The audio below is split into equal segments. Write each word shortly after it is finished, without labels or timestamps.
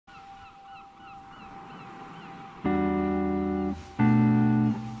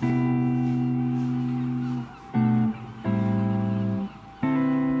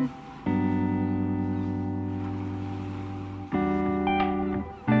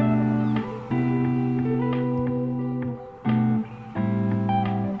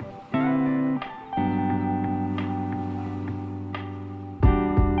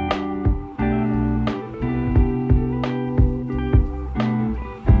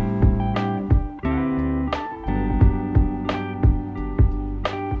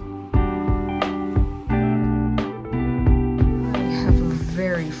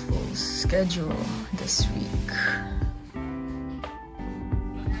schedule this week.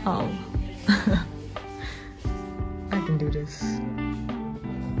 Oh. I can do this.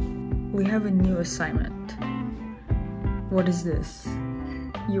 We have a new assignment. What is this?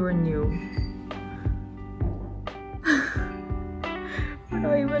 You are new. We're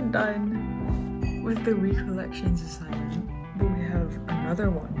not even done with the recollections assignment, but we have another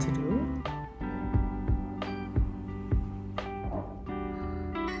one to do.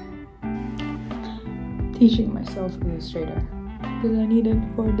 Teaching myself Illustrator because I need it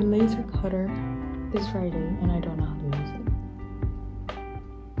for the laser cutter this Friday and I don't know how to use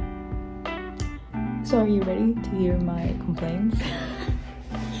it. So are you ready to hear my complaints?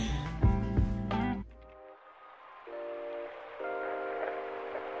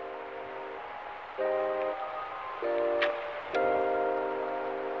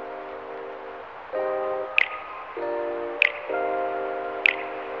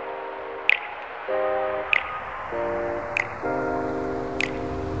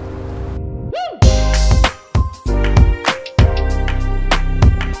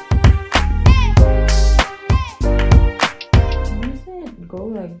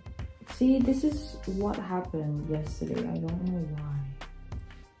 See, this is what happened yesterday. I don't know why.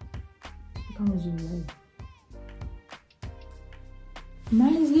 It becomes red.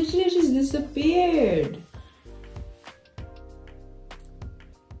 Mine is literally just disappeared.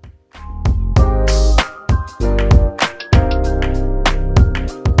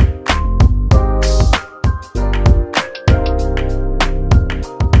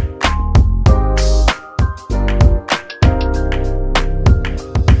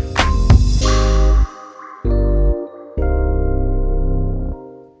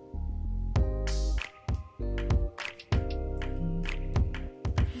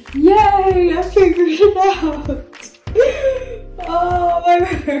 Yay! I figured it out! Oh, my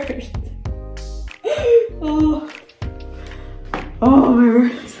word! Oh, my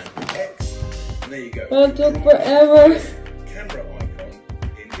word! X. There you go. That took forever. Camera icon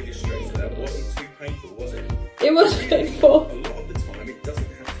in Illustrator. That wasn't too painful, was it? It was painful. A lot of the time, it doesn't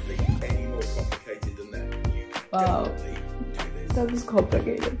have to be any more complicated than that. You Wow. definitely do this. That was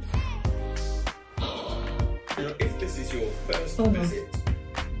complicated. Now, if this is your first visit.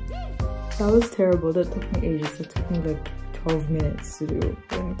 That was terrible. That took me ages. It took me like 12 minutes to do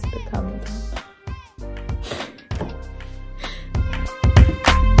going to the camera.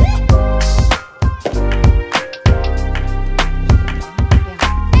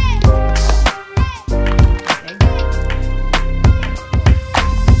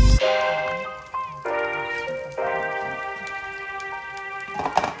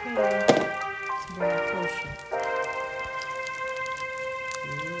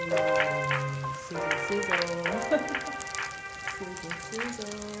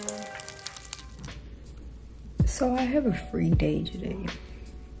 So I have a free day today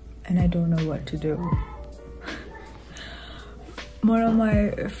and I don't know what to do. One of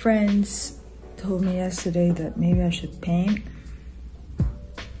my friends told me yesterday that maybe I should paint.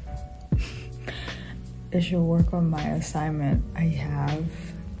 I should work on my assignment.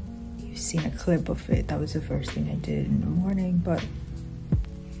 You've seen a clip of it. That was the first thing I did in the morning, but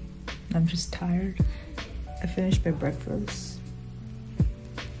I'm just tired. I finished my breakfast.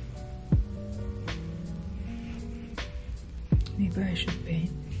 Maybe I should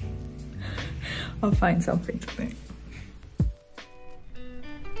paint. I'll find something to paint.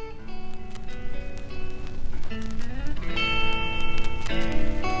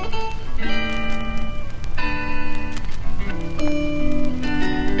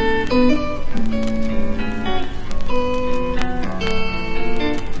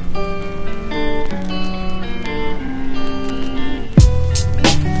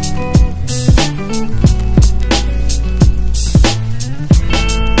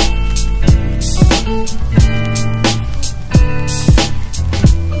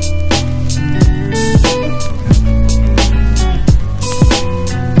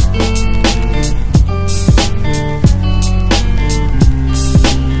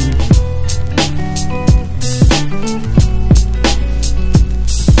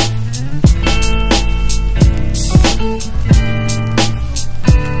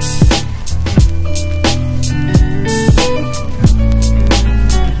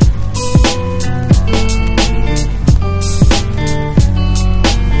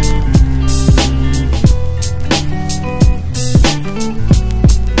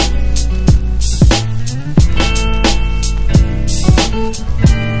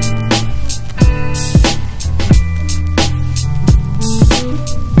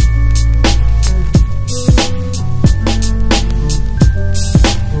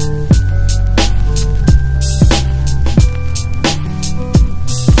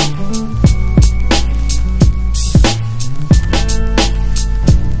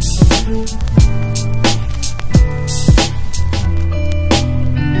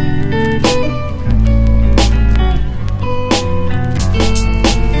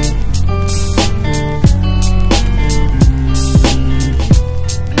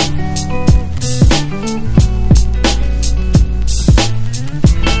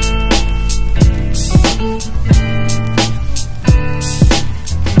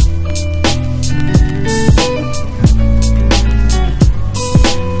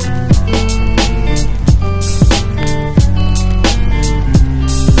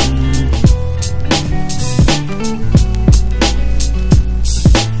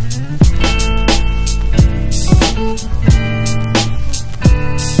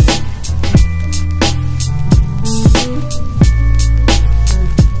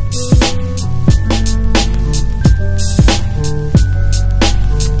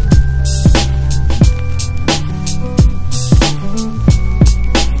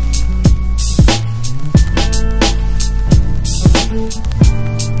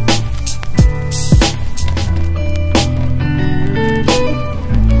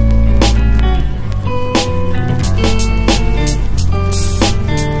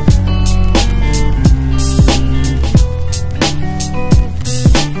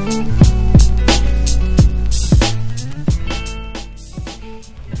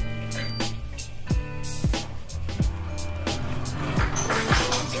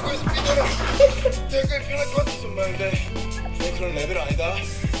 간다.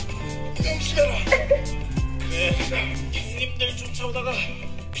 병신아. 그래, 형님들 쫓아오다가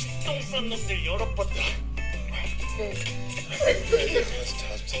피똥 싼 놈들 여러 번 다.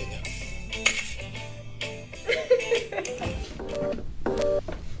 잘좀 되냐?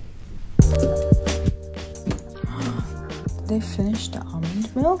 Did they finish the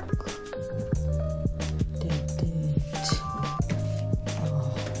almond milk? They did.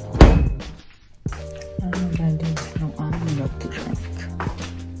 Oh. I don't know what I do with no almond milk to drink.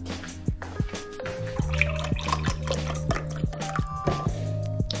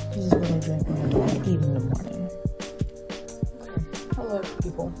 This is what I drink when I eat in the morning. Okay, hello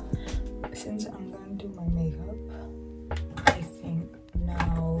people. Since I'm gonna do my makeup, I think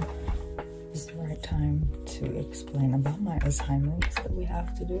now is the right time to explain about my assignments that we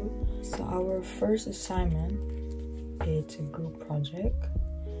have to do. So our first assignment, it's a group project.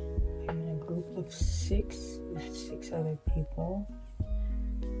 I'm in a group of 6 with 6 other people,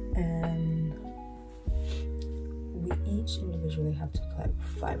 and we each individually have to collect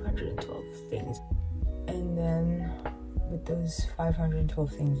 512 things. And then with those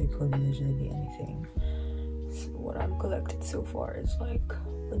 512 things, it could literally be anything. So what I've collected so far is like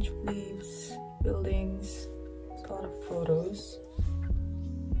a bunch of leaves, buildings, a lot of photos.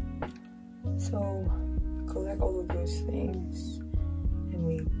 So collect all of those things and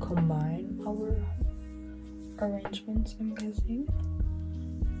we combine our arrangements, I'm guessing.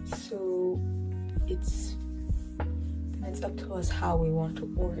 So it's up to us how we want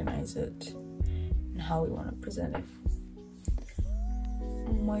to organize it and how we want to present it.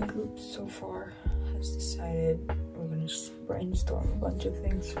 My group so far has decided we're gonna just brainstorm a bunch of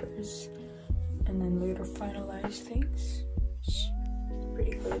things first and then later finalize things, which is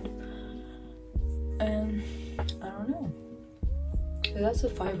pretty good. And I don't know, so that's a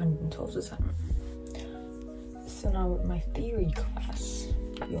 512 assignment. So now with my theory class,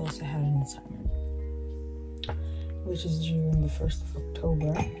 we also had an assignment which is due on the 1st of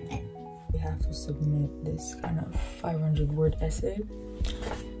October. We have to submit this kind of 500-word essay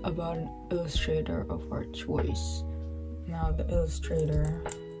about an illustrator of our choice. Now the illustrator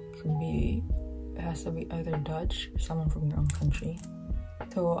has to be either Dutch or someone from your own country.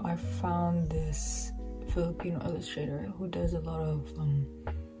 So I found this Filipino illustrator who does a lot of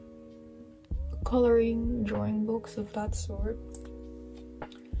coloring, drawing books of that sort.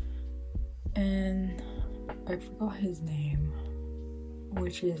 And I forgot his name,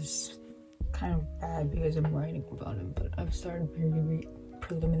 which is kind of bad because I'm writing about him, but I've started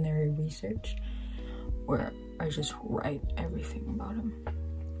preliminary research where I just write everything about him.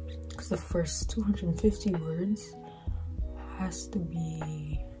 Because the first 250 words has to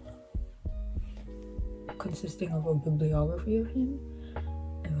be consisting of a bibliography of him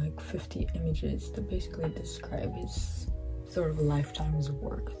and like 50 images to basically describe his sort of lifetime's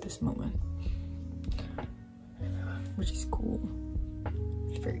work at this moment, which is cool.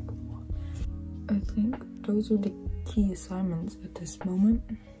 It's very cool. I think those are the key assignments at this moment,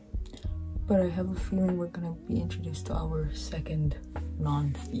 but I have a feeling we're gonna be introduced to our second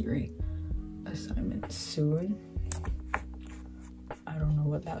non-theory assignment soon. I don't know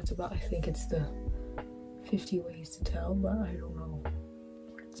what that's about. I think it's the 50 ways to tell, but I don't know what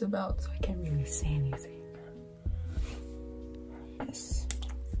it's about, so I can't really say anything. Yes,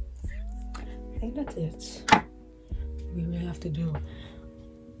 I think that's it. We really have to do.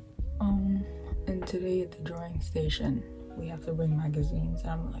 And today at the drawing station, we have to bring magazines.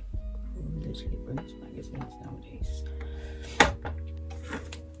 And I'm like, who literally brings magazines nowadays?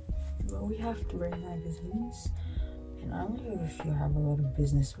 But we have to bring magazines, and I only have a few. I have a lot of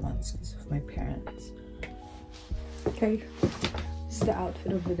business ones because of my parents. Okay, this is the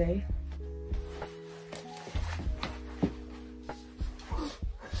outfit of the day.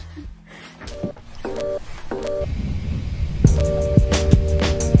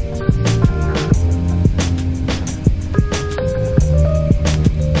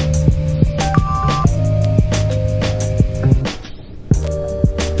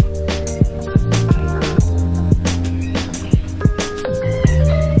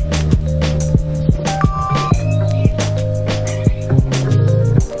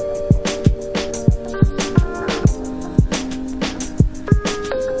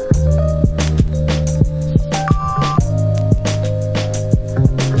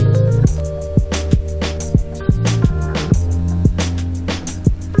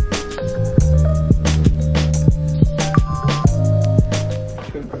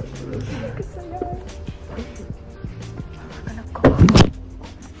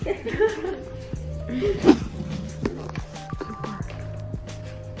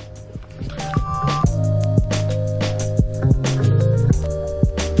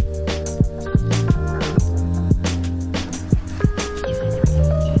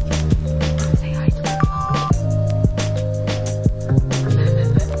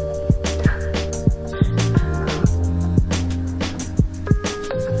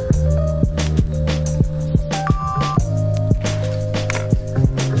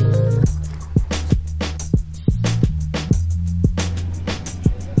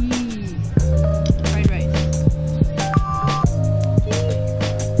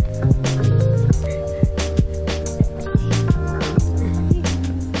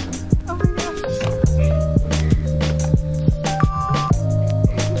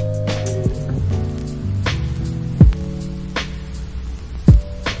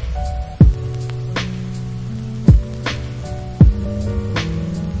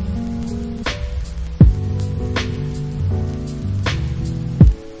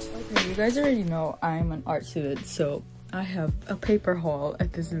 guys already know I'm an art student, so I have a paper haul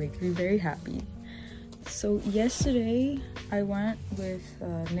and this makes me very happy. So yesterday I went with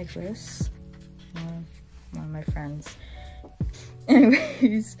Nicholas, one of my friends.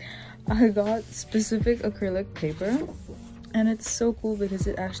 Anyways, I got specific acrylic paper and it's so cool because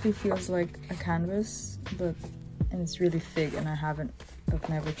it actually feels like a canvas, and it's really thick, and I've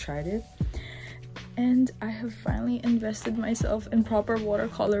never tried it. And I have finally invested myself in proper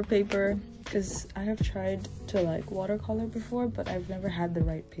watercolor paper because I have tried to like watercolor before, but I've never had the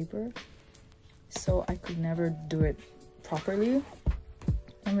right paper, so I could never do it properly.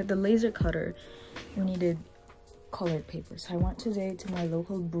 And with the laser cutter, we needed colored paper. So I went today to my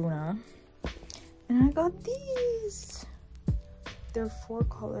local Bruna and I got these. They're 4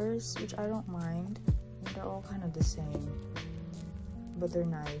 colors, which I don't mind. They're all kind of the same, but they're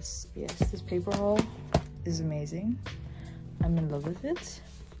nice. Yes, this paper haul is amazing. I'm in love with it.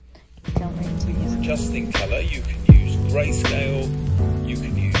 Can't wait to use it. For adjusting colour, you can use grayscale, you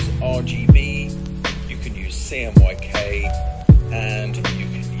can use RGB, you can use CMYK, and you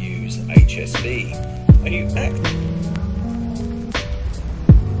can use HSB. And you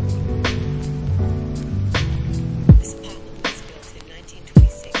This apartment was built in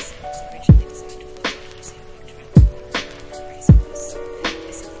 1926 and was originally designed for modernity and travel. The reason was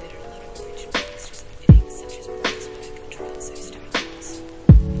this included a lot of original extras and fittings such as bronze work and transistor styles.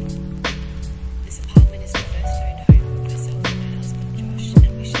 This apartment is the first owned home of myself and my husband Josh, and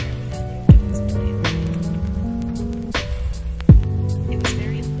we share it with our little dogs Molly and Lily. It was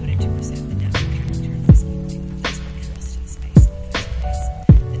very important to preserve the natural character of this building, as what drew us to the space in the first place.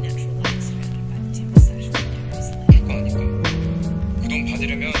 The natural light surrounded by the timber sash windows. 그거 아닐까? 그 돈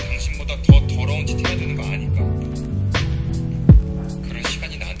받으려면 당신보다 더 더러운 짓 해야 되는 거 아닐까? 그런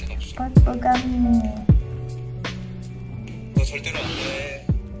시간이 나한테는 없어. 너 절대로 안 돼.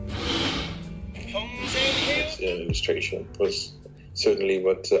 평생 해요. Illustration was certainly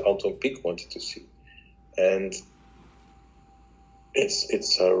what Anton Pieck wanted to see, and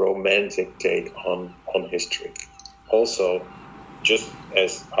it's a romantic take on history. Also, just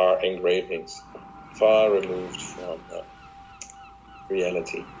as our engravings, far removed from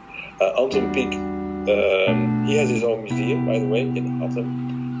reality. Anton Pieck, he has his own museum, by the way, in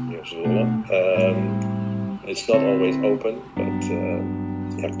Hattem, near Zwolle. It's not always open, but you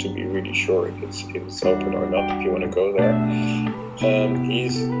have to be really sure if it's open or not if you want to go there.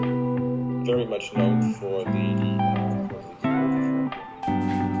 He's very much known for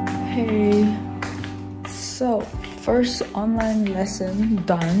Hey, so first online lesson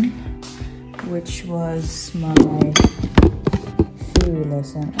done, which was my theory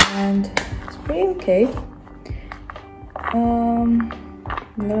lesson, and it's pretty okay.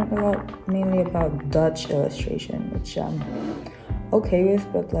 Learned a lot mainly about Dutch illustration, which I'm okay with,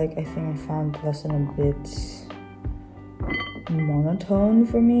 but like I think I found the lesson a bit monotone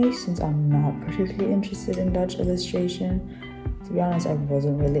for me since I'm not particularly interested in Dutch illustration. To be honest, I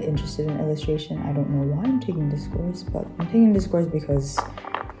wasn't really interested in illustration. I don't know why I'm taking this course, but I'm taking this course because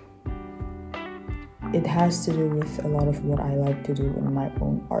it has to do with a lot of what I like to do in my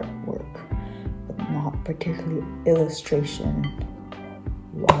own artwork, but not particularly illustration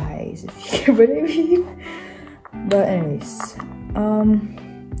wise, if you get what I mean. But anyways,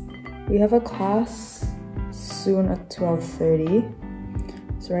 we have a class soon at 12:30.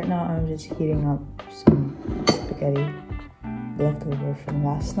 So right now I'm just heating up some spaghetti leftover from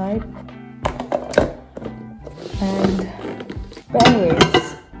last night. But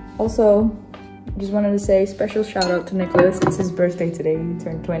anyways, also just wanted to say special shout out to Nicholas. It's his birthday today. He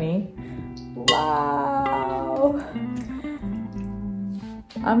turned 20. Wow.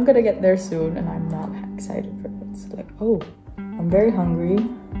 I'm gonna get there soon and I'm not excited for it. It's like, oh, I'm very hungry.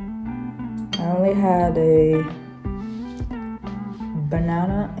 I only had a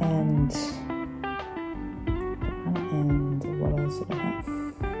banana and what else did I have?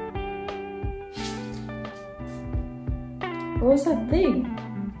 What was that thing?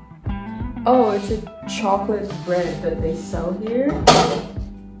 Oh, it's a chocolate bread that they sell here.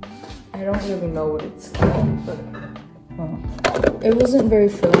 I don't really know what it's called, but it wasn't very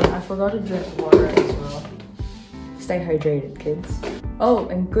filling. I forgot to drink water as well. Stay hydrated, kids. Oh,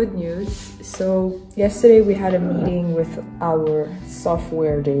 and good news. So yesterday we had a meeting with our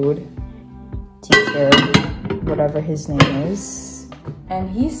software dude, teacher, whatever his name is. And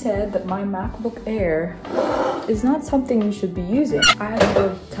he said that my MacBook Air is not something we should be using. I had to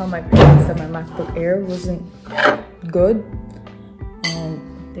go tell my parents that my MacBook Air wasn't good, and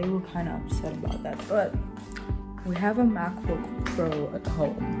they were kind of upset about that. But we have a MacBook Pro at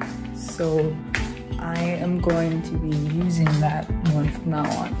home, so I am going to be using that one from now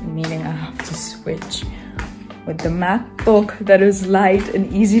on, meaning I have to switch. With the MacBook that is light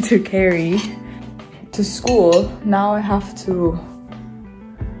and easy to carry to school, now I have to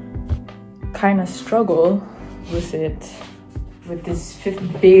kind of struggle with it with this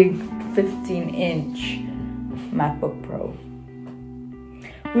big 15-inch MacBook Pro,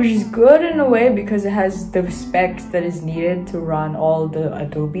 which is good in a way because it has the specs that is needed to run all the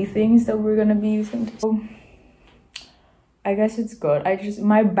Adobe things that we're gonna be using. So I guess it's good.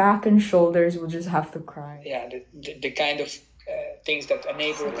 My back and shoulders will just have to cry. Yeah, the kind of things that a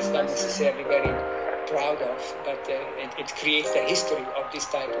neighborhood is not necessarily very proud of, but it creates the history of this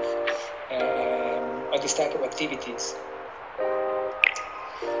type of activities.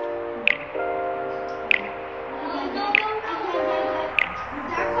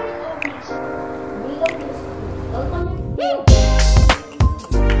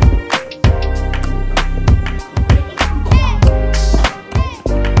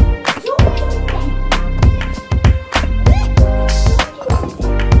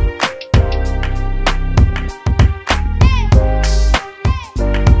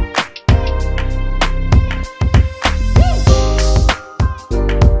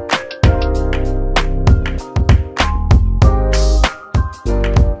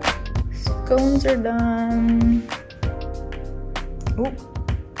 Scones are done. Ooh.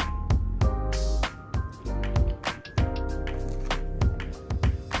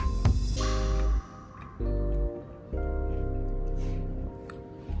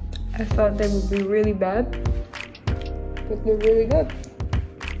 I thought they would be really bad, but they're really good.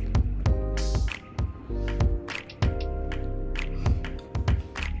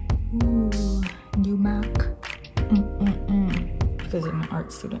 Ooh, new Mac. Because I'm an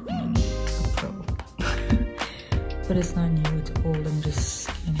art student and I need a Pro. But it's not new, it's old, I'm just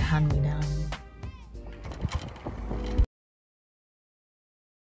hand-me-down.